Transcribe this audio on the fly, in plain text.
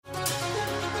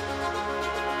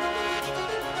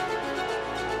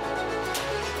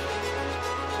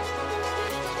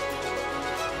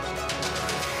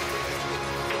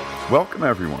Welcome,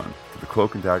 everyone, to the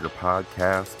Cloak and Dagger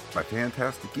podcast by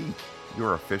Fantastic Geek,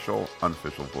 your official,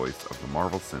 unofficial voice of the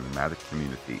Marvel cinematic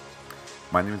community.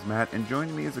 My name is Matt, and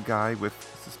joining me is a guy with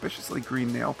suspiciously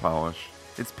green nail polish.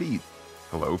 It's Pete.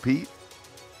 Hello, Pete.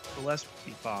 Bless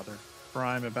me, Father, for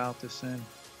I am about to sin.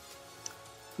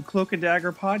 The Cloak and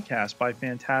Dagger podcast by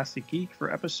Fantastic Geek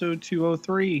for episode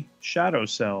 203, Shadow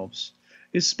Selves,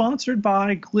 is sponsored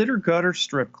by Glitter Gutter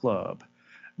Strip Club.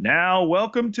 Now,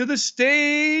 welcome to the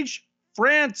stage,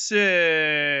 Francis.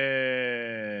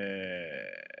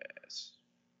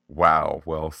 Wow,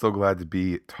 well, so glad to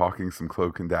be talking some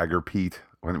Cloak and Dagger, Pete.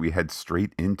 Why don't we head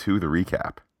straight into the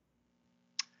recap?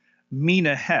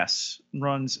 Mina Hess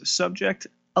runs Subject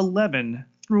 11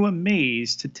 through a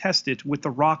maze to test it with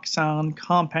the Roxxon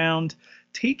compound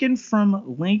taken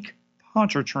from Link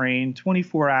Pontchartrain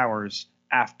 24 hours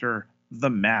after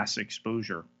the mass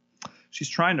exposure. She's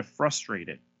trying to frustrate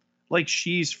it, like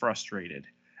she's frustrated,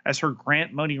 as her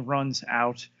grant money runs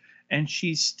out and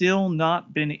she's still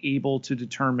not been able to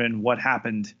determine what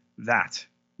happened that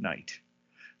night.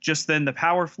 Just then the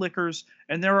power flickers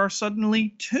and there are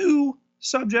suddenly two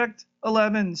Subject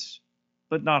 11s,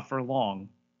 but not for long,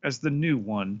 as the new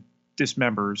one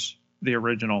dismembers the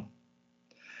original.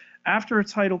 After a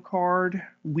title card,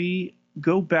 we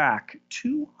go back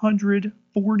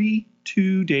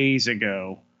 242 days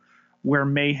ago, where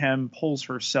Mayhem pulls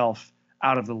herself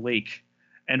out of the lake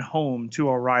and home to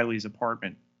O'Reilly's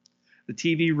apartment. The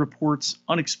TV reports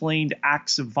unexplained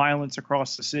acts of violence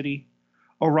across the city.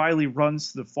 O'Reilly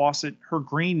runs to the faucet, her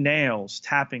green nails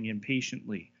tapping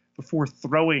impatiently before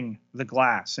throwing the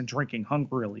glass and drinking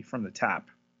hungrily from the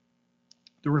tap.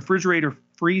 The refrigerator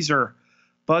freezer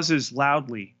buzzes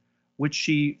loudly, which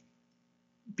she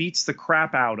beats the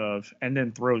crap out of and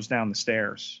then throws down the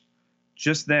stairs.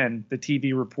 Just then, the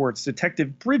TV reports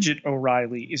Detective Bridget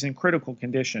O'Reilly is in critical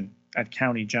condition at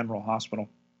County General Hospital.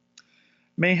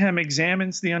 Mayhem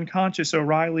examines the unconscious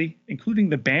O'Reilly, including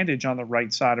the bandage on the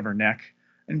right side of her neck,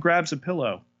 and grabs a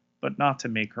pillow, but not to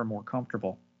make her more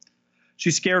comfortable.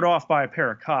 She's scared off by a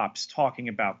pair of cops talking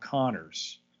about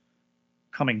Connors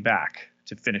coming back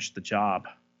to finish the job.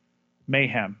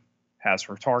 Mayhem has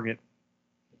her target.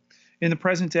 In the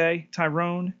present day,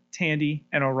 Tyrone, Tandy,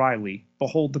 and O'Reilly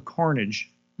behold the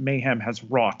carnage Mayhem has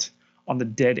wrought on the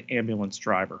dead ambulance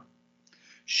driver.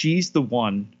 She's the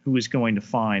one who is going to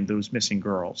find those missing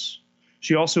girls.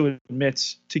 She also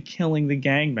admits to killing the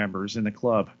gang members in the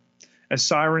club. As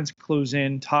sirens close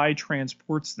in, Ty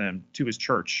transports them to his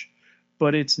church.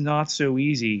 But it's not so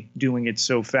easy doing it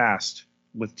so fast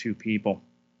with two people.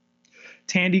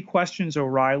 Tandy questions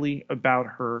O'Reilly about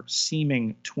her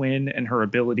seeming twin and her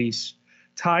abilities.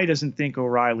 Ty doesn't think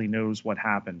O'Reilly knows what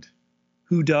happened.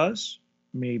 Who does?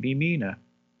 Maybe Mina.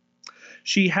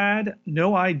 She had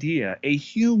no idea a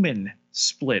human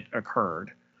split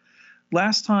occurred.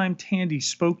 Last time Tandy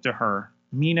spoke to her,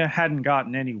 Mina hadn't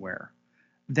gotten anywhere.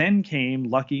 Then came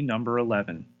lucky number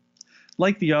 11.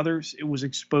 Like the others, it was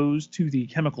exposed to the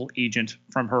chemical agent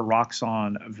from her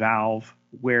Roxxon valve,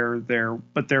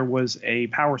 but there was a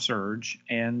power surge,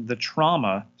 and the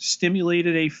trauma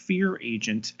stimulated a fear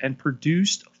agent and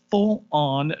produced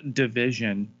full-on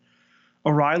division.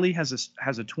 O'Reilly has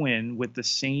a twin with the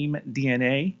same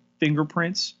DNA,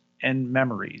 fingerprints, and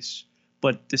memories,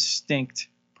 but distinct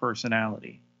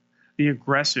personality. The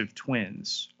aggressive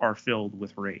twins are filled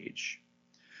with rage.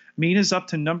 Mina's up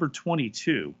to number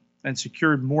 22 and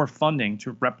secured more funding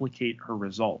to replicate her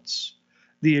results.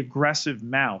 The aggressive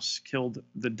mouse killed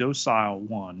the docile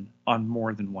one on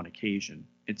more than one occasion.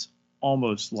 It's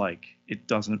almost like it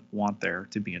doesn't want there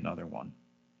to be another one.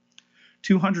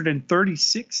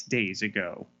 236 days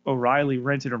ago, O'Reilly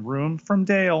rented a room from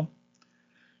Dale.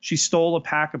 She stole a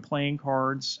pack of playing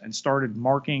cards and started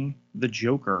marking the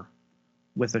Joker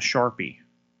with a Sharpie.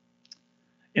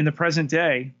 In the present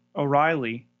day,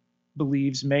 O'Reilly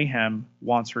believes Mayhem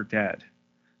wants her dead.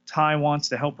 Ty wants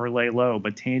to help her lay low,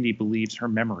 but Tandy believes her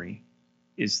memory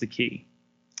is the key.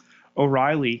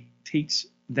 O'Reilly takes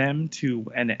them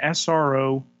to an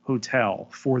SRO hotel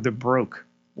for the broke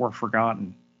or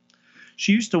forgotten.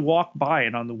 She used to walk by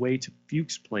it on the way to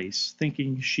Fuchs' place,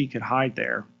 thinking she could hide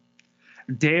there.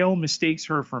 Dale mistakes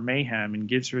her for Mayhem and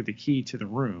gives her the key to the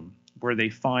room, where they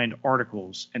find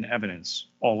articles and evidence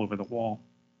all over the wall.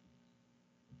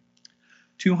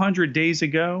 200 days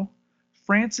ago,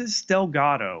 Francis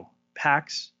Delgado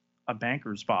packs a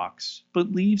banker's box,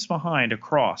 but leaves behind a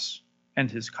cross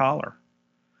and his collar.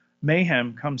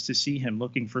 Mayhem comes to see him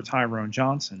looking for Tyrone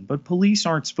Johnson, but police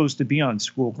aren't supposed to be on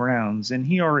school grounds, and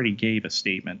he already gave a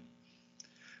statement.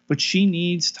 But she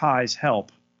needs Ty's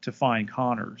help to find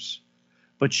Connors,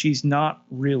 but she's not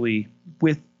really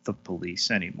with the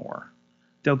police anymore.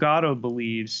 Delgado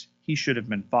believes he should have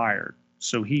been fired,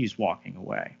 so he's walking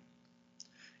away.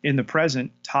 In the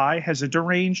present, Ty has a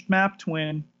deranged map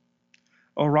twin.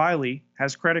 O'Reilly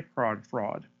has credit card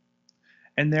fraud.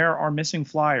 And there are missing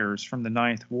flyers from the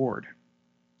Ninth Ward.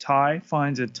 Ty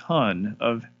finds a ton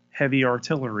of heavy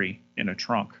artillery in a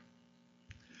trunk.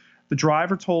 The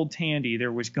driver told Tandy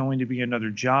there was going to be another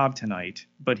job tonight,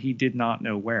 but he did not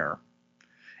know where.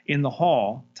 In the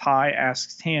hall, Ty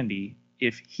asks Tandy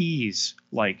if he's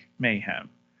like Mayhem,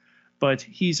 but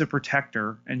he's a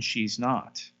protector and she's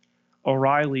not.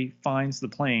 O'Reilly finds the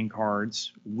playing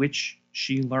cards, which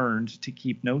she learned to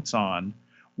keep notes on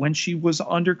when she was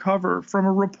undercover from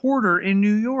a reporter in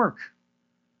New York.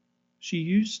 She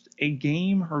used a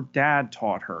game her dad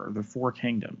taught her, the Four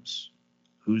Kingdoms.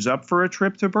 Who's up for a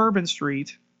trip to Bourbon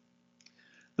Street?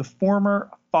 The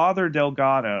former Father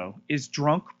Delgado is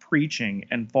drunk preaching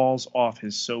and falls off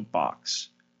his soapbox,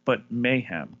 but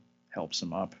Mayhem helps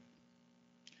him up.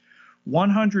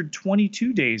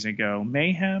 122 days ago,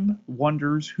 Mayhem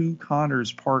wonders who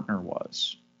Connor's partner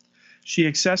was. She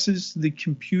accesses the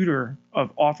computer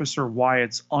of Officer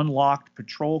Wyatt's unlocked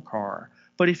patrol car,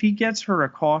 but if he gets her a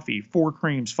coffee, 4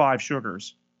 creams, 5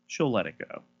 sugars, she'll let it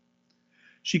go.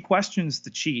 She questions the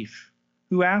chief,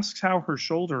 who asks how her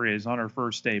shoulder is on her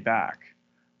first day back.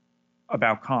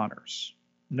 About Connor's.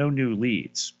 No new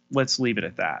leads. Let's leave it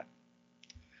at that.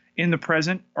 In the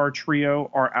present, our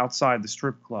trio are outside the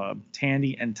strip club.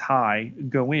 Tandy and Ty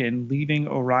go in, leaving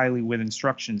O'Reilly with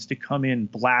instructions to come in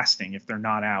blasting if they're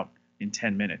not out in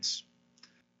 10 minutes.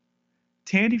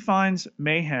 Tandy finds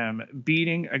Mayhem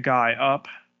beating a guy up.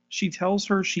 She tells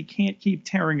her she can't keep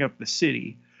tearing up the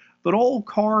city, but old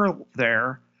Carl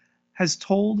there has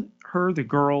told her the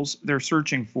girls they're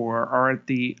searching for are at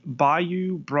the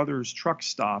Bayou Brothers truck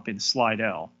stop in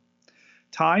Slidell.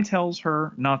 Ty tells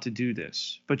her not to do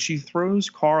this, but she throws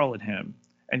Carl at him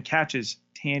and catches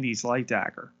Tandy's light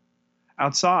dagger.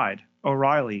 Outside,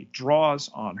 O'Reilly draws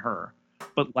on her,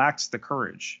 but lacks the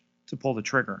courage to pull the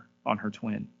trigger on her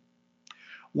twin.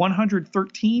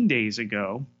 113 days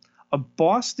ago, a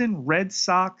Boston Red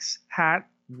Sox hat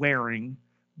wearing,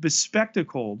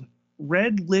 bespectacled,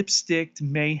 red lipsticked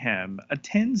Mayhem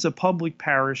attends a public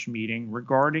parish meeting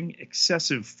regarding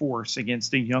excessive force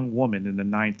against a young woman in the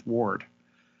Ninth Ward.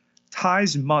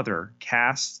 Ty's mother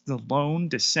casts the lone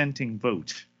dissenting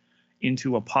vote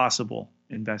into a possible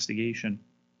investigation.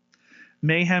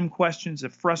 Mayhem questions a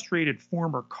frustrated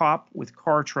former cop with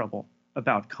car trouble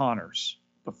about Connors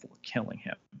before killing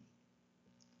him.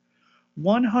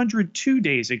 102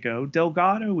 days ago,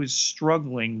 Delgado is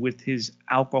struggling with his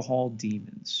alcohol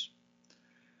demons.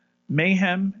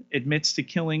 Mayhem admits to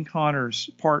killing Connor's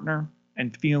partner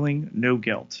and feeling no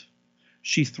guilt.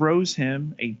 She throws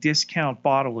him a discount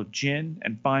bottle of gin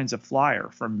and finds a flyer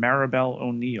from Maribel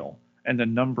O'Neill and a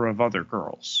number of other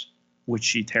girls, which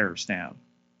she tears down.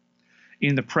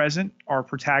 In the present, our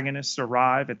protagonists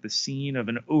arrive at the scene of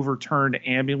an overturned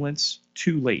ambulance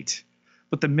too late,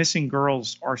 but the missing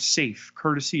girls are safe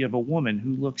courtesy of a woman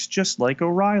who looks just like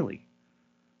O'Reilly,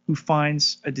 who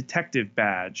finds a detective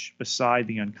badge beside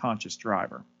the unconscious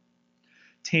driver.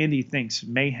 Tandy thinks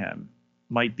Mayhem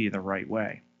might be the right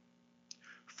way.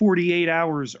 48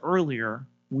 hours earlier,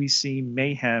 we see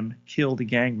Mayhem kill the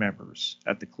gang members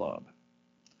at the club.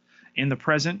 In the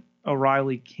present,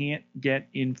 O'Reilly can't get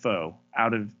info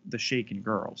out of the shaken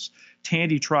girls.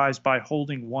 Tandy tries by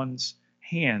holding one's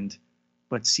hand,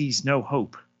 but sees no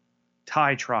hope.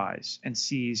 Ty tries and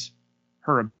sees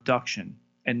her abduction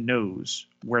and knows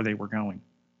where they were going.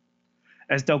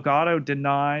 As Delgado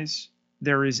denies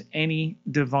there is any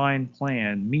divine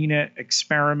plan, Mina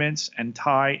experiments and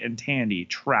Ty and Tandy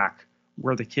track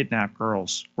where the kidnapped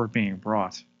girls were being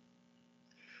brought.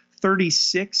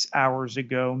 36 hours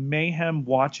ago, Mayhem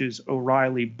watches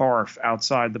O'Reilly barf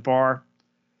outside the bar.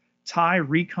 Ty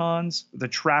recons the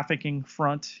trafficking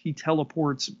front. He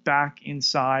teleports back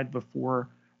inside before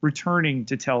returning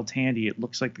to tell Tandy it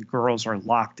looks like the girls are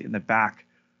locked in the back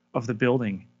of the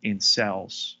building in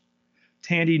cells.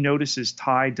 Tandy notices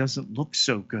Ty doesn't look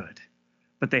so good,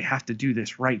 but they have to do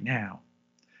this right now.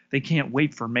 They can't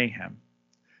wait for Mayhem.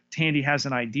 Tandy has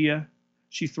an idea.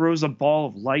 She throws a ball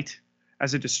of light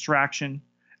as a distraction,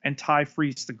 and Ty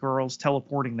frees the girls,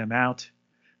 teleporting them out.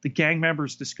 The gang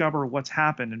members discover what's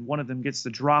happened, and one of them gets the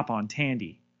drop on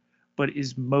Tandy, but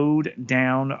is mowed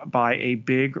down by a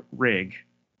big rig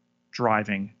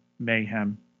driving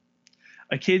Mayhem.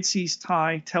 A kid sees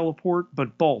Ty teleport,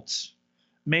 but bolts.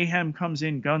 Mayhem comes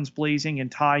in guns blazing,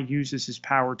 and Ty uses his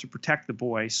power to protect the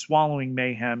boy, swallowing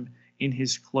Mayhem in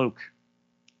his cloak.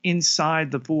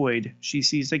 Inside the void, she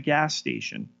sees a gas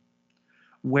station.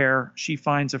 where she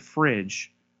finds a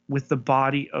fridge with the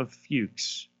body of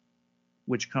Fuchs,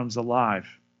 which comes alive.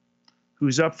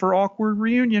 Who's up for awkward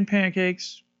reunion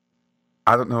pancakes?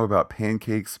 I don't know about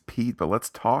pancakes, Pete, but let's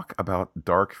talk about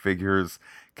dark figures.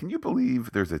 Can you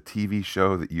believe there's a TV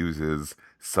show that uses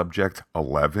Subject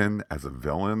 11 as a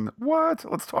villain? What?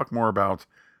 Let's talk more about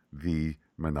the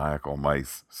maniacal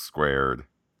mice squared.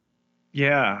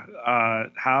 Yeah,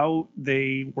 how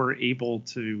they were able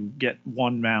to get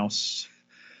one mouse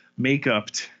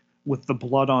make-upped with the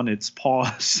blood on its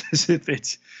paws as if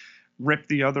it ripped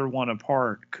the other one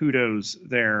apart. Kudos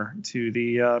there to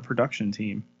the production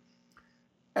team.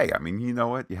 Hey, I mean, you know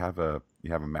what? You have a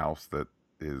mouse that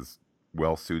is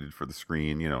well suited for the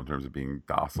screen, in terms of being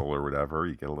docile or whatever.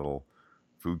 You get a little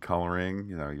food coloring,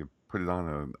 you put it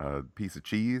on a piece of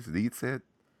cheese, it eats it.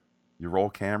 You roll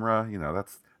camera,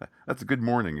 that's a good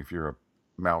morning if you're a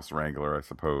mouse wrangler, I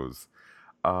suppose.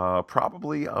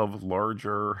 Probably of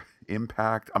larger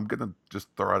impact. I'm gonna just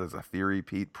throw out as a theory,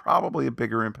 Pete. Probably a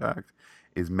bigger impact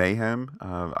is Mayhem.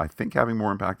 I think having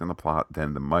more impact on the plot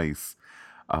than the mice.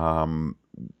 Um,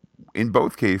 in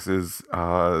both cases,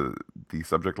 the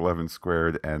Subject 11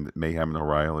 Squared and Mayhem and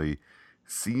O'Reilly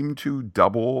seem to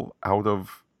double out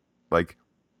of, like,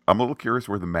 I'm a little curious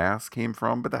where the mask came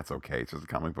from, but that's okay. It's just a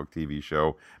comic book TV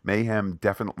show. Mayhem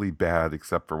definitely bad,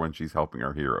 except for when she's helping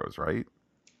our heroes, right?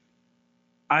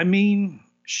 I mean,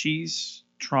 she's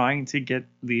trying to get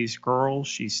these girls.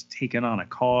 She's taken on a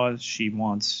cause. She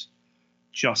wants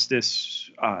justice,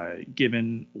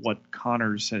 given what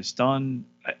Connors has done.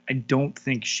 I don't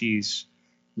think she's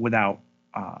without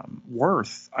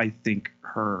worth. I think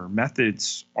her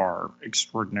methods are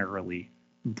extraordinarily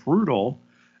brutal.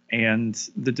 And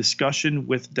the discussion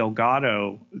with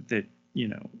Delgado that,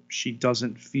 she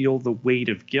doesn't feel the weight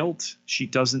of guilt, she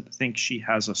doesn't think she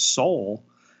has a soul.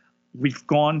 We've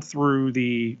gone through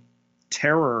the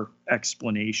terror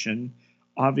explanation.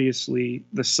 Obviously,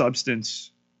 the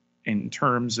substance in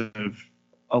terms of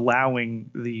allowing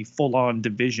the full on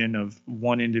division of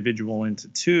one individual into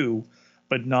two,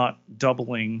 but not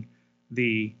doubling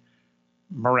the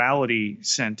morality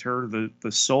center,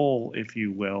 the soul, if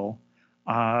you will.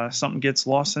 Something gets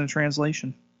lost in the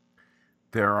translation.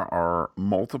 There are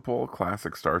multiple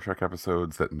classic Star Trek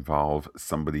episodes that involve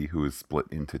somebody who is split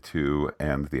into two,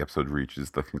 and the episode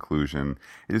reaches the conclusion.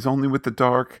 It is only with the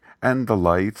dark and the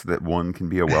light that one can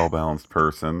be a well balanced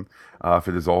person. If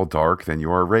it is all dark, then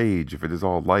you are rage. If it is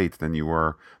all light, then you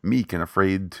are meek and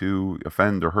afraid to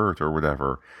offend or hurt or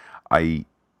whatever. I.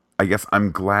 I guess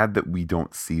I'm glad that we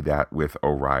don't see that with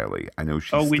O'Reilly. I know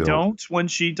she's Oh, we still. don't when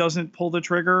she doesn't pull the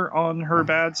trigger on her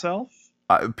bad self?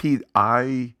 Pete,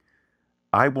 I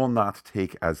will not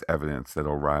take as evidence that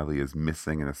O'Reilly is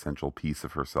missing an essential piece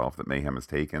of herself that Mayhem has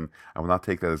taken. I will not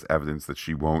take that as evidence that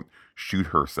she won't shoot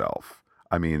herself.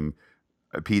 I mean,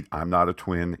 Pete, I'm not a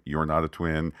twin. You're not a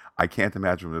twin. I can't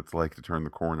imagine what it's like to turn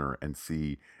the corner and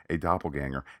see a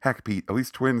doppelganger. Heck, Pete, at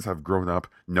least twins have grown up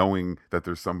knowing that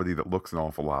there's somebody that looks an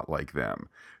awful lot like them.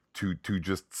 To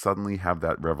just suddenly have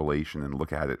that revelation and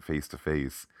look at it face to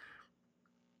face,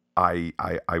 I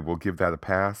will give that a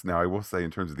pass. Now, I will say,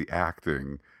 in terms of the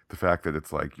acting, the fact that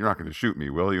it's like, you're not going to shoot me,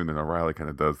 will you? And then O'Reilly kind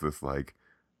of does this, like,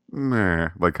 meh,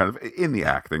 like kind of in the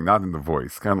acting, not in the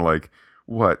voice. Kind of like,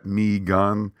 what, me,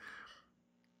 gun?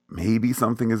 Maybe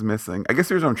something is missing. I guess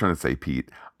here's what I'm trying to say, Pete.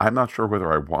 I'm not sure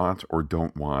whether I want or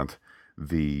don't want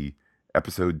the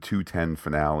episode 210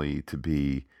 finale to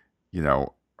be,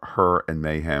 her and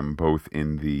Mayhem both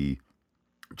in the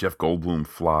Jeff Goldblum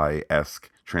fly esque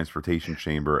transportation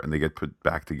chamber, and they get put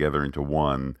back together into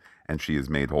one, and she is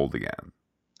made whole again.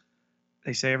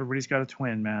 They say everybody's got a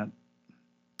twin, Matt.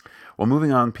 Well,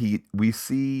 moving on, Pete, we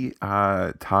see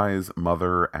Ty's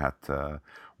mother at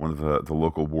one of the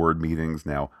local ward meetings.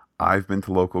 Now, I've been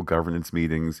to local governance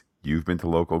meetings. You've been to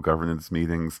local governance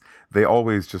meetings. They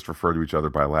always just refer to each other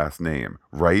by last name,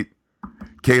 right?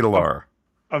 Of Kadalar.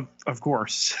 of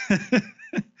course.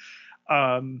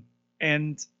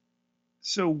 And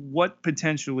so what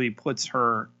potentially puts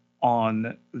her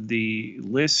on the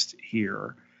list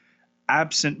here?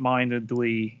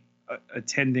 Absent-mindedly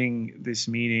attending this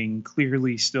meeting,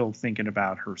 clearly still thinking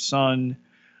about her son.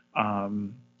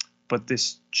 Um, but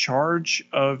this charge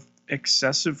of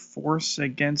excessive force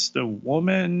against a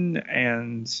woman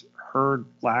and her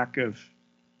lack of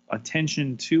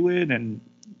attention to it, and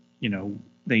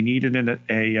they needed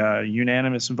a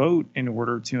unanimous vote in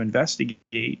order to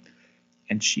investigate,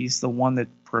 and she's the one that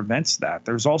prevents that.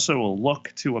 There's also a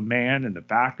look to a man in the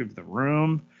back of the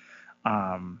room.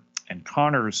 And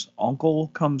Connor's uncle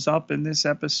comes up in this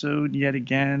episode yet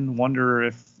again. Wonder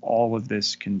if all of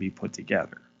this can be put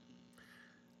together.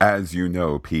 As you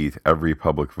know, Pete, every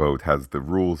public vote has the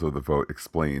rules of the vote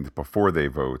explained before they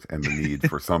vote and the need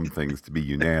for some things to be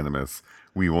unanimous.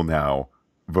 We will now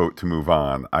vote to move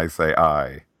on. I say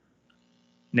aye.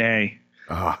 Nay.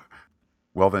 Ah,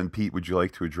 well then, Pete, would you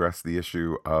like to address the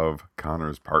issue of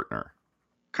Connor's partner?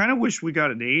 Kind of wish we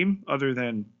got a name other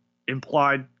than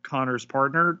implied Connor's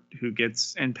partner who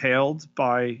gets impaled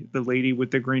by the lady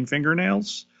with the green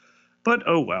fingernails. But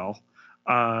oh well.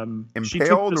 She took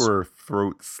Impaled this. or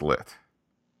throat slit?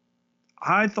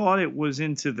 I thought it was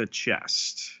into the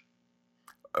chest.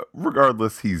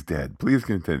 Regardless, he's dead. Please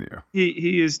continue.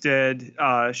 He is dead.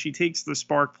 She takes the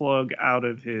spark plug out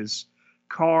of his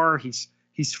car. He's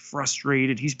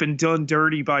frustrated. He's been done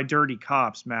dirty by dirty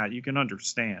cops, Matt. You can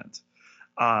understand.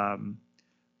 Um,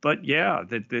 but yeah,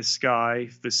 that this guy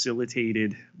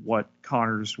facilitated what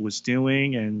Connors was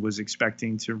doing and was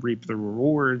expecting to reap the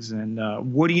rewards. And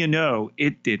what do you know?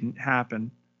 It didn't happen.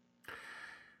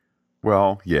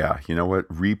 Well, yeah, you know what?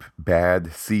 Reap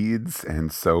bad seeds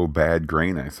and sow bad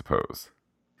grain, I suppose.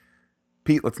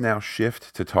 Pete, let's now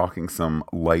shift to talking some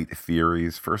light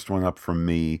theories. First one up from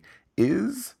me.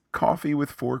 Is coffee with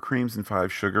 4 creams and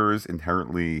 5 sugars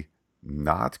inherently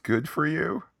not good for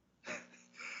you?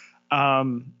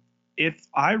 Um, if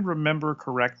I remember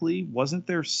correctly, wasn't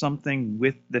there something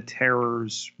with the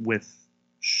terrors with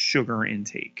sugar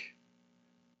intake?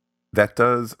 That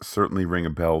does certainly ring a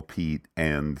bell, Pete.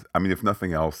 And I mean, if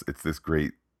nothing else, it's this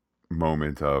great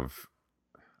moment of,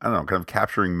 I don't know, kind of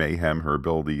capturing Mayhem, her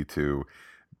ability to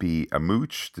be a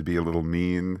mooch, to be a little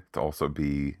mean, to also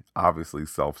be obviously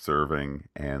self serving,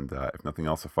 and if nothing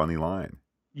else, a funny line.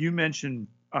 You mentioned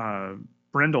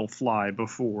Brindlefly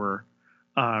before.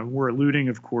 We're alluding,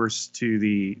 of course, to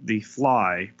the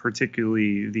Fly,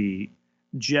 particularly the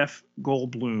Jeff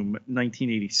Goldblum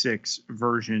 1986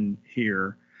 version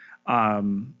here,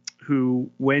 who,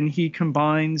 when he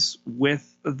combines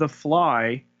with the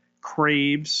Fly,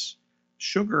 craves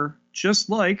sugar just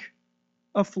like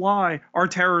a fly. Our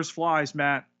terror's flies,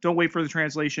 Matt. Don't wait for the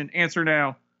translation. Answer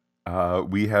now.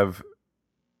 We have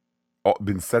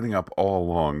been setting up all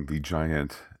along the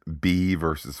giant bee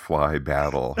versus fly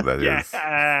battle. That is,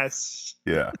 Yes.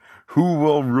 yeah. Who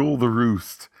will rule the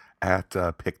roost at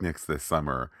picnics this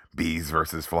summer? Bees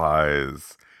versus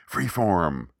flies.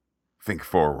 Freeform. Think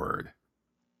forward.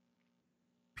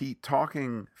 Pete,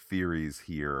 talking theories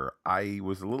here, I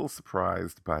was a little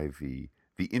surprised by the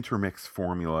intermix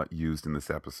formula used in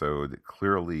this episode.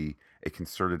 Clearly, a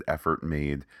concerted effort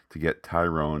made to get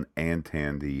Tyrone and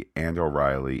Tandy and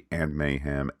O'Reilly and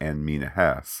Mayhem and Mina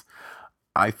Hess.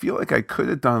 I feel like I could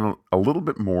have done a little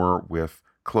bit more with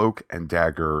Cloak and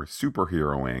Dagger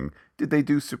superheroing. Did they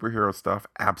do superhero stuff?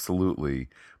 Absolutely.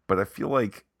 But I feel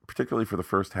like, particularly for the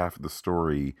first half of the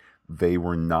story, they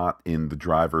were not in the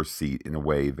driver's seat in a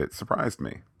way that surprised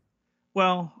me.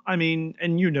 Well, I mean,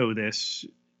 and you know this.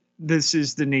 This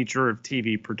is the nature of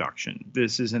TV production.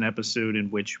 This is an episode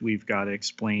in which we've got to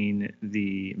explain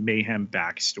the Mayhem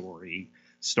backstory,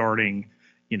 starting,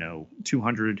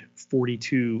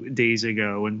 242 days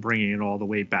ago and bringing it all the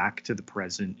way back to the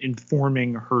present,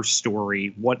 informing her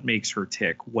story, what makes her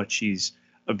tick, what she's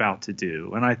about to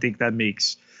do. And I think that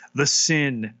makes the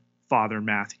sin, Father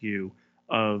Matthew,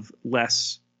 of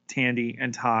less Tandy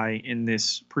and Ty in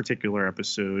this particular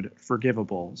episode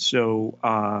forgivable. So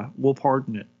we'll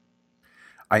pardon it.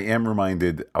 I am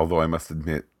reminded, although I must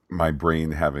admit, my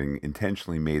brain having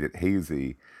intentionally made it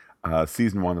hazy,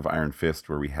 season 1 of Iron Fist,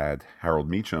 where we had Harold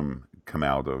Meacham come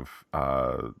out of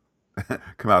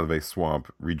come out of a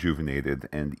swamp, rejuvenated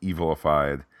and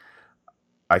evilified.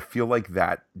 I feel like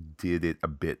that did it a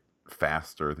bit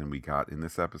faster than we got in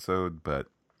this episode, but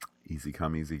easy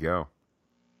come, easy go.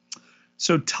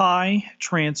 So Ty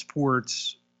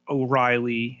transports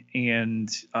O'Reilly and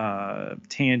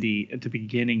Tandy at the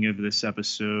beginning of this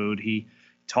episode. He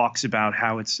talks about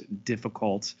how it's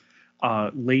difficult.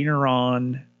 Later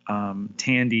on,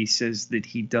 Tandy says that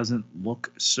he doesn't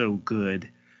look so good.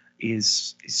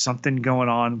 Is something going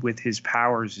on with his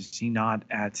powers? Is he not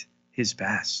at his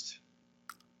best?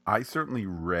 I certainly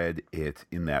read it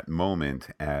in that moment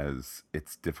as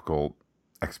it's difficult,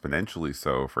 exponentially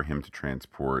so, for him to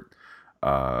transport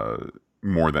uh,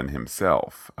 more than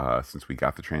himself, since we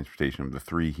got the transportation of the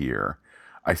three here.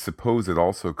 I suppose it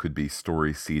also could be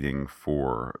story seeding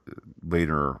for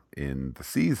later in the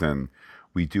season.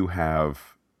 We do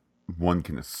have, one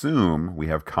can assume, we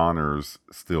have Connors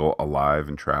still alive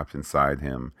and trapped inside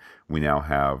him. We now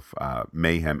have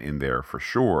Mayhem in there for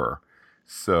sure.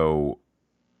 So,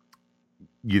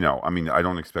 I mean, I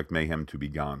don't expect Mayhem to be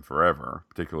gone forever,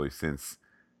 particularly since,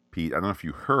 Pete, I don't know if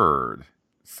you heard,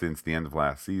 since the end of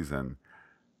last season,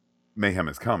 Mayhem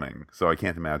is coming, so I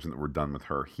can't imagine that we're done with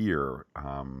her here.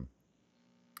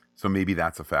 So maybe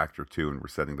that's a factor too, and we're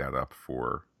setting that up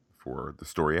for the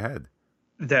story ahead.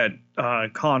 That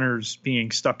Connor's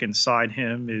being stuck inside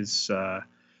him is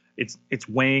it's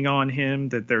weighing on him.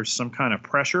 That there's some kind of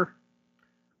pressure.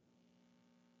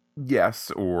 Yes,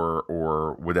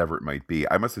 or whatever it might be.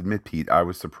 I must admit, Pete, I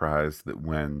was surprised that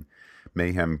when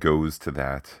Mayhem goes to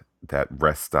that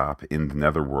rest stop in the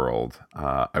Netherworld,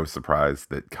 I was surprised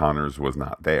that Connors was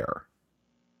not there.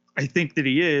 I think that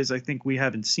he is. I think we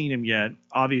haven't seen him yet.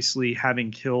 Obviously,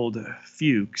 having killed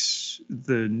Fuchs,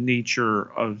 the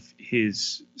nature of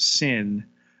his sin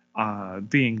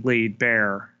being laid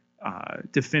bare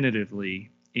definitively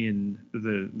in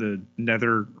the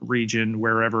nether region,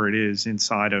 wherever it is,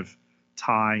 inside of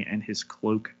Ty and his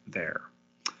cloak there.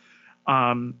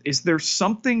 Is there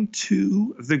something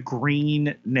to the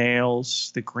green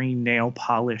nails, the green nail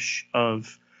polish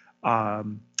of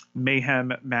um,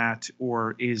 Mayhem Matt,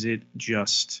 or is it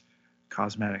just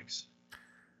cosmetics?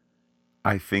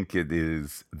 I think it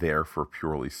is there for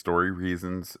purely story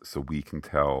reasons, so we can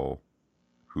tell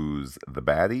who's the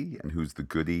baddie and who's the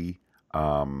goodie.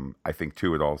 I think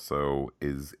too, it also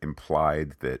is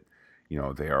implied that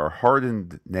they are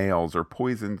hardened nails or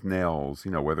poisoned nails.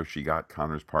 Whether she got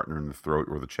Connor's partner in the throat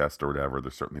or the chest or whatever,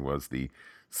 there certainly was the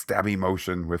stabby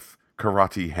motion with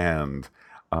karate hand,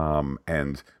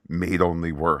 and made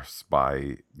only worse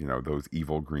by those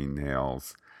evil green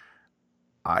nails.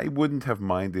 I wouldn't have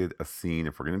minded a scene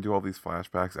if we're going to do all these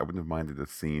flashbacks. I wouldn't have minded a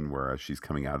scene where as she's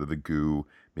coming out of the goo,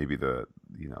 maybe the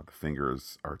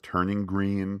fingers are turning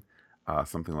green,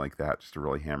 something like that, just to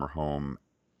really hammer home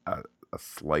a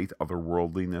slight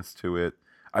otherworldliness to it.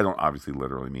 I don't obviously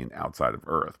literally mean outside of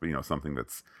Earth, but something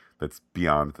that's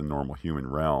beyond the normal human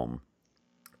realm.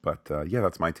 But yeah,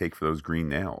 that's my take for those green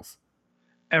nails.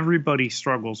 Everybody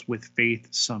struggles with faith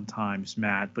sometimes,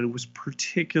 Matt, but it was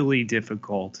particularly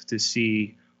difficult to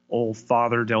see old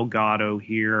Father Delgado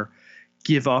here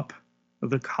give up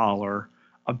the collar,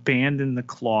 abandon the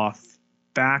cloth,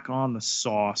 back on the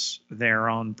sauce there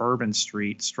on Bourbon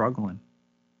Street, struggling.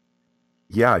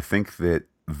 Yeah, I think that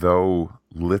though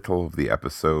little of the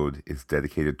episode is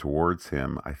dedicated towards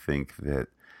him, I think that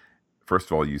first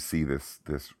of all you see this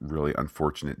really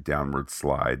unfortunate downward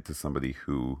slide to somebody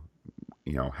who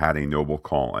had a noble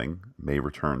calling, may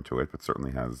return to it, but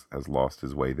certainly has lost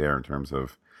his way there in terms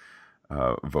of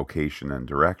vocation and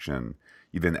direction.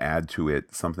 You then add to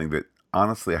it something that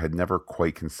honestly I had never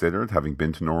quite considered, having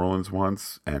been to New Orleans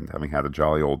once and having had a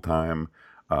jolly old time,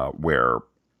 where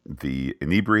the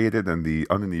inebriated and the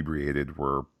uninebriated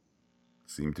were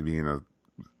seemed to be in a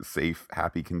safe,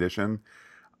 happy condition.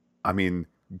 I mean,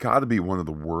 got to be one of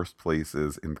the worst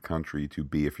places in the country to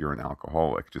be if you're an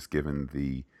alcoholic, just given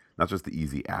the not just the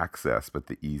easy access, but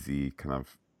the easy kind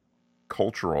of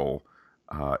cultural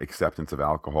acceptance of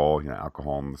alcohol.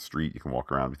 Alcohol on the street, you can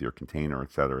walk around with your container,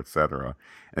 et cetera, et cetera.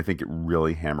 And I think it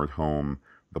really hammered home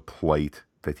the plight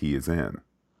that he is in.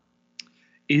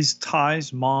 Is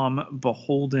Ty's mom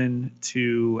beholden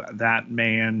to that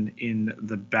man in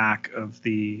the back of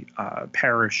the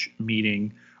parish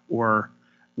meeting, or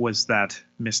was that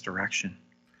misdirection?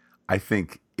 I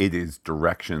think it is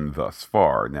direction thus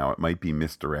far. Now, it might be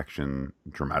misdirection,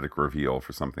 dramatic reveal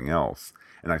for something else.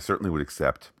 And I certainly would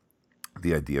accept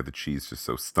the idea that she's just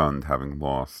so stunned having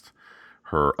lost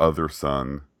her other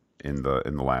son in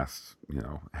the last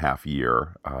half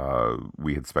year.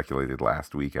 We had speculated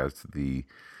last week as to the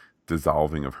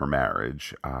dissolving of her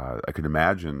marriage. I could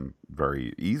imagine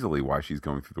very easily why she's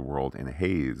going through the world in a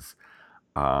haze.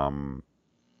 Um,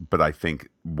 but I think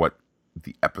what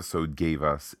the episode gave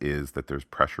us is that there's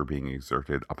pressure being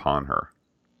exerted upon her.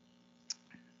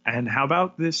 And how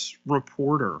about this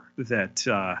reporter that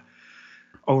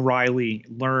O'Reilly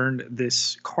learned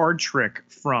this card trick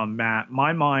from, Matt?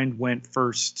 My mind went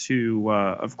first to,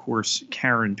 of course,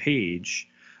 Karen Page.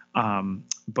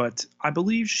 But I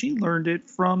believe she learned it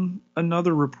from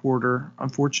another reporter,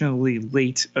 unfortunately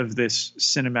late of this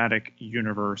cinematic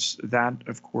universe. That,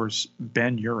 of course,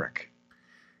 Ben Urich.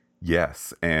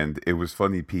 Yes, and it was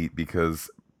funny, Pete, because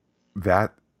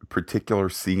that particular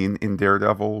scene in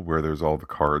Daredevil where there's all the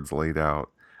cards laid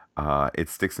out, it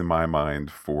sticks in my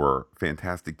mind for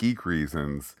fantastic geek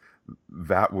reasons.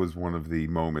 That was one of the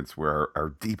moments where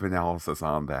our deep analysis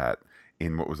on that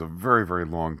in what was a very, very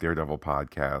long Daredevil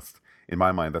podcast, in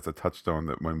my mind, that's a touchstone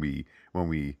that when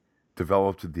we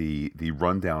developed the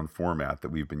rundown format that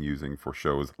we've been using for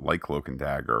shows like Cloak and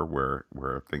Dagger,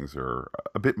 where things are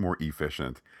a bit more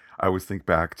efficient, I always think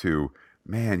back to,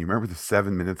 man, you remember the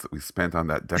 7 minutes that we spent on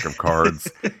that deck of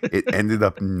cards? It ended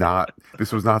up not,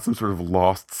 this was not some sort of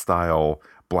lost style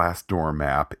blast door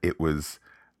map. It was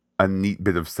a neat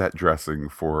bit of set dressing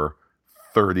for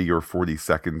 30 or 40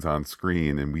 seconds on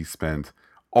screen, and we spent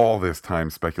all this time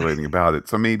speculating about it.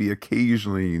 So maybe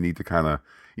occasionally you need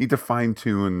to fine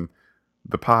tune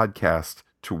the podcast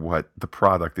to what the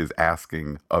product is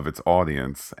asking of its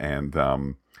audience. And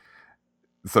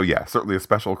so yeah, certainly a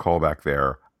special callback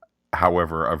there.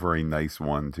 However, a very nice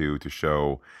one too, to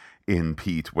show in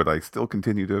Pete what I still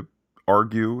continue to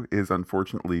argue is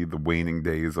unfortunately the waning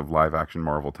days of live action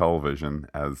Marvel television,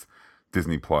 as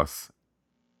Disney Plus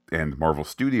and Marvel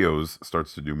Studios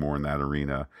starts to do more in that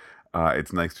arena.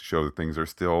 It's nice to show that things are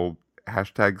still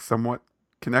hashtag somewhat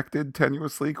connected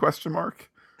tenuously, question mark.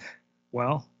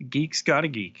 Well, geek's got a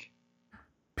geek.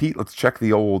 Pete, let's check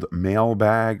the old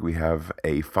mailbag. We have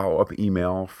a follow-up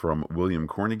email from William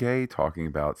Cornegay talking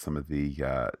about some of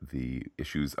the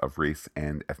issues of race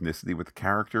and ethnicity with the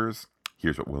characters.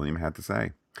 Here's what William had to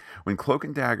say. When Cloak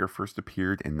and Dagger first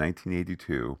appeared in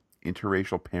 1982,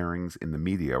 interracial pairings in the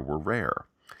media were rare,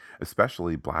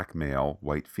 especially black male,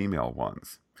 white female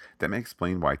ones. That may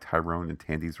explain why Tyrone and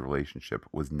Tandy's relationship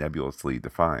was nebulously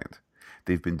defined.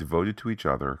 They've been devoted to each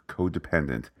other,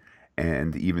 codependent,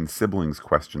 and even siblings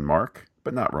question mark,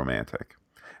 but not romantic.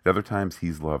 At other times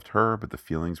he's loved her, but the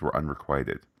feelings were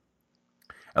unrequited.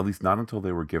 At least not until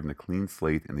they were given a clean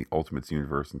slate in the Ultimates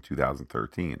universe in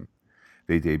 2013.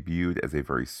 They debuted as a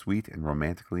very sweet and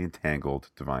romantically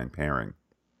entangled divine pairing.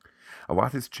 A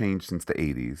lot has changed since the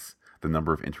 80s. The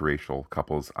number of interracial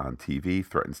couples on TV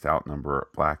threatens to outnumber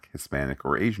Black, Hispanic,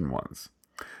 or Asian ones,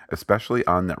 especially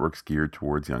on networks geared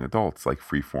towards young adults like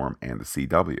Freeform and the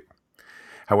CW.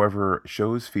 However,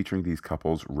 shows featuring these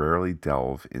couples rarely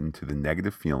delve into the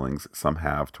negative feelings some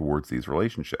have towards these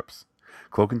relationships.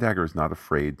 Cloak and Dagger is not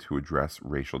afraid to address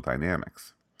racial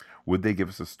dynamics. Would they give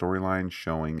us a storyline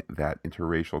showing that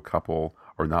interracial couple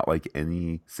are not like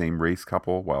any same-race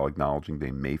couple while acknowledging they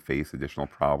may face additional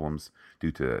problems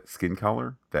due to skin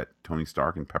color that Tony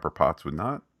Stark and Pepper Potts would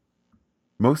not?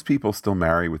 Most people still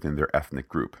marry within their ethnic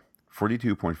group.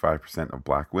 42.5% of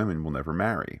black women will never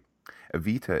marry.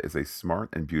 Evita is a smart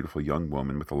and beautiful young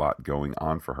woman with a lot going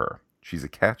on for her. She's a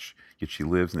catch, yet she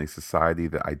lives in a society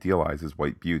that idealizes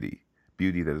white beauty,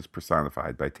 beauty that is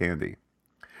personified by Tandy.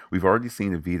 We've already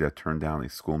seen Evita turn down a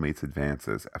schoolmate's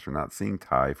advances after not seeing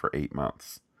Ty for 8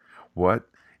 months. What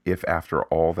if after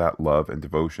all that love and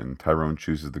devotion, Tyrone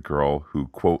chooses the girl who,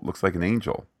 quote, looks like an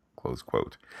angel, close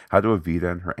quote? How do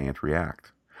Evita and her aunt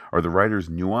react? Are the writers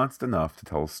nuanced enough to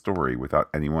tell a story without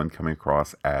anyone coming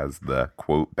across as the,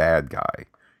 quote, bad guy?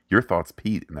 Your thoughts,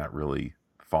 Pete, in that really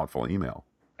thoughtful email.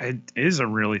 It is a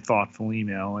really thoughtful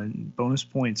email, and bonus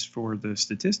points for the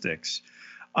statistics.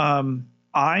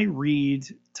 I read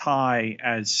Ty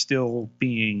as still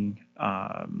being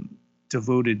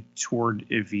devoted toward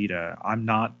Evita. I'm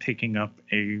not picking up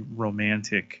a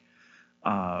romantic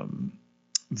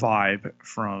vibe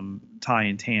from Ty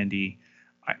and Tandy.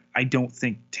 I don't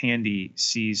think Tandy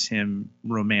sees him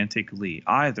romantically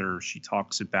either. She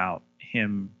talks about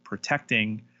him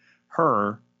protecting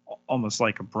her almost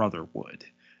like a brother would.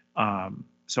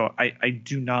 So I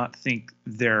do not think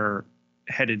they're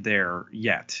headed there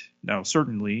yet. Now,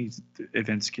 certainly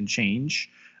events can change,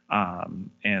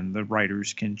 and the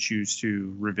writers can choose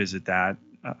to revisit that,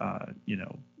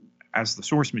 as the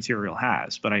source material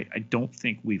has. But I don't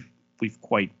think we've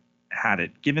quite had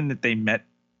it, given that they met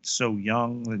so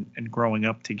young and growing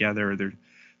up together.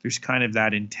 There's kind of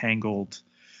that entangled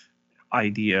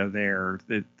idea there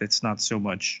that's not so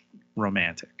much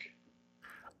romantic.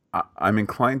 I'm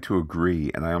inclined to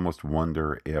agree, and I almost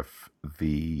wonder if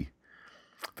the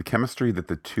chemistry that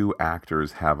the two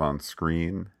actors have on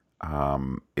screen,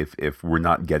 if we're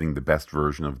not getting the best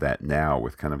version of that now,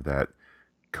 with kind of that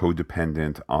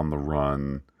codependent, on the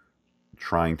run,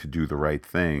 trying to do the right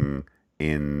thing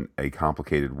in a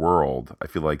complicated world. I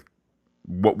feel like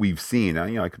what we've seen,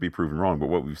 I could be proven wrong, but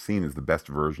what we've seen is the best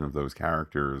version of those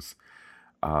characters,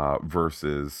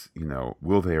 versus,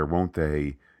 will they or won't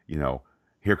they,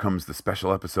 here comes the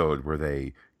special episode where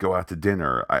they go out to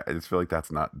dinner. I just feel like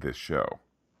that's not this show.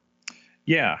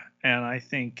 Yeah, and I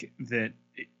think that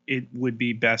it would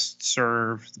be best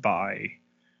served by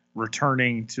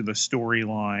returning to the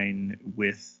storyline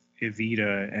with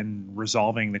Evita and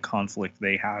resolving the conflict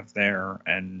they have there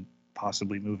and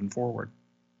possibly moving forward.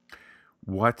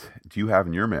 What do you have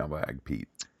in your mailbag, Pete?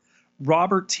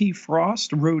 Robert T.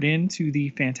 Frost wrote into the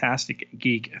Fantastic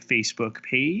Geek Facebook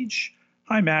page.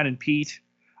 Hi, Matt and Pete.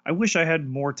 I wish I had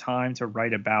more time to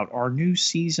write about our new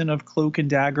season of Cloak and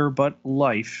Dagger, but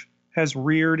life has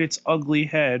reared its ugly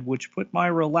head, which put my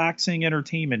relaxing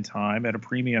entertainment time at a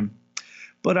premium.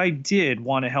 But I did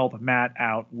want to help Matt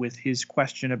out with his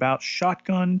question about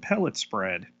shotgun pellet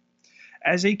spread.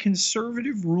 As a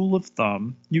conservative rule of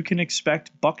thumb, you can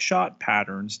expect buckshot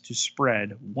patterns to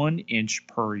spread 1 inch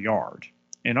per yard.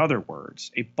 In other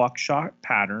words, a buckshot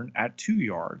pattern at 2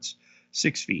 yards,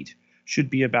 6 feet, should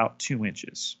be about 2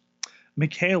 inches.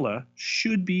 Michaela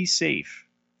should be safe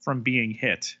from being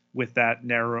hit with that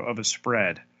narrow of a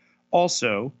spread.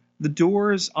 Also, the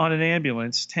doors on an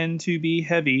ambulance tend to be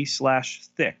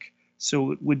heavy/thick,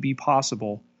 so it would be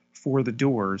possible for the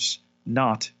doors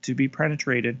not to be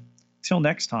penetrated. Till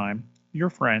next time, your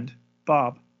friend,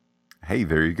 Bob. Hey,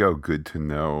 there you go. Good to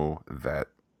know that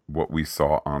what we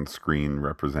saw on screen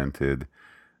represented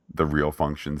the real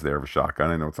functions there of a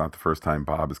shotgun. I know it's not the first time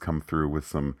Bob has come through with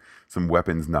some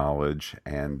weapons knowledge,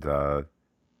 and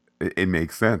it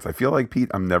makes sense. I feel like, Pete,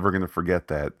 I'm never going to forget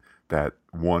that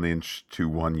 1 inch to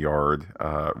 1 yard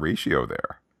ratio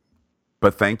there.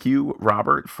 But thank you,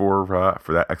 Robert, for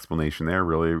that explanation there.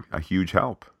 Really a huge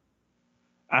help.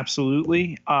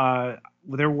 Absolutely.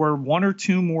 There were one or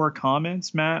two more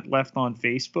comments, Matt, left on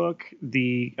Facebook.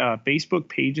 The Facebook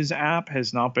Pages app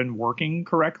has not been working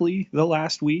correctly the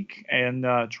last week, and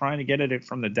trying to get it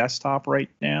from the desktop right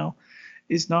now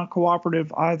is not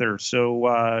cooperative either.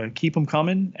 So keep them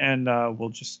coming, and we'll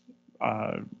just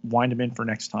wind them in for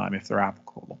next time if they're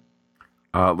applicable.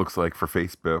 Looks like for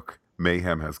Facebook,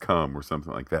 mayhem has come or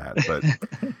something like that. But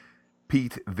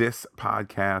Pete, this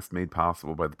podcast made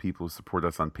possible by the people who support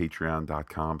us on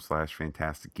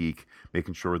patreon.com/fantasticgeek,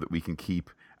 making sure that we can keep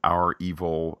our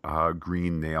evil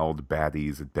green-nailed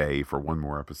baddies at bay for one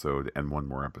more episode and one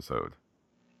more episode.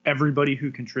 Everybody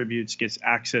who contributes gets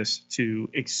access to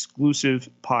exclusive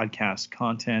podcast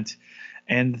content.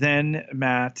 And then,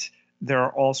 Matt, there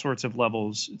are all sorts of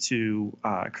levels to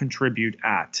contribute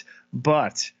at.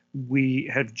 But we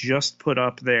have just put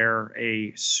up there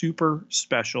a super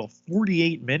special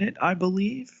 48-minute, I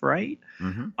believe, right?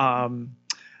 Mm-hmm.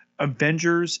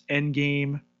 Avengers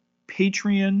Endgame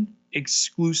Patreon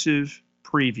exclusive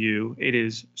preview. It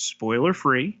is spoiler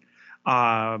free,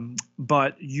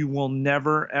 but you will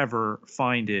never, ever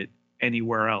find it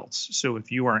anywhere else. So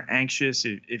if you are anxious,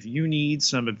 if you need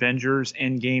some Avengers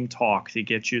Endgame talk to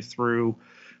get you through,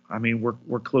 I mean,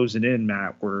 we're closing in,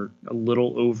 Matt. We're a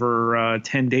little over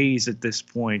 10 days at this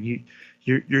point.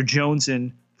 You're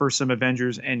jonesing for some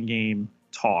Avengers Endgame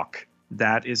talk.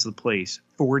 That is the place.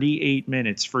 48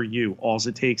 minutes for you. All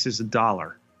it takes is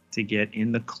 $1 to get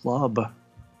in the club.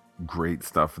 Great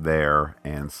stuff there,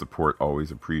 and support always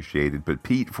appreciated. But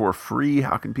Pete, for free,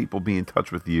 how can people be in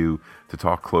touch with you to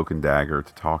talk Cloak and Dagger,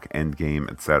 to talk Endgame,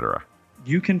 etc.?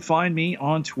 You can find me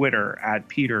on Twitter at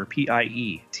Peter,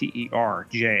 Pieterj, Ketelaar,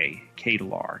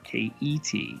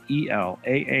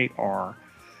 Ketelaar.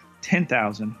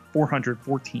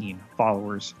 10,414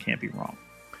 followers. Can't be wrong.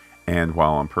 And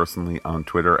while I'm personally on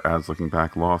Twitter as Looking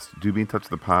Back Lost, do be in touch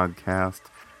with the podcast.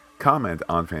 Comment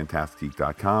on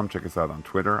fantasticgeek.com. Check us out on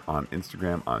Twitter, on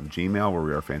Instagram, on Gmail, where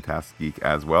we are Fantastic Geek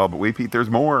as well. But wait, Pete, there's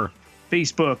more.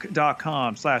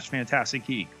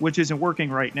 Facebook.com/FantasticGeek, which isn't working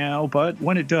right now, but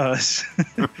when it does,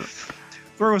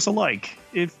 throw us a like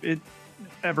if it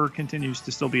ever continues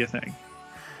to still be a thing.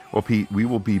 Well, Pete, we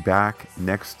will be back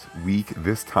next week.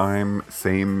 This time,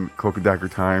 same Cloak and Dagger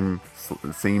time,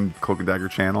 same Cloak and Dagger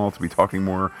channel, to be talking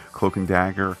more Cloak and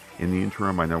Dagger. In the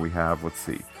interim, I know we have, let's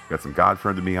see, we got some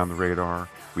Godfriend to Me on the radar.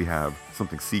 We have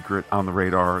something secret on the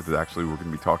radar that actually we're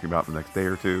going to be talking about the next day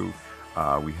or two.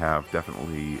 We have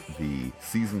definitely the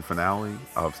season finale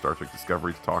of Star Trek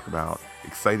Discovery to talk about.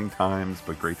 Exciting times,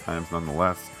 but great times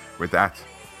nonetheless. With that,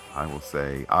 I will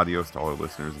say adios to all our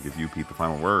listeners and give you, Pete, the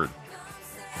final word.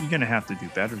 You're going to have to do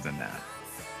better than that.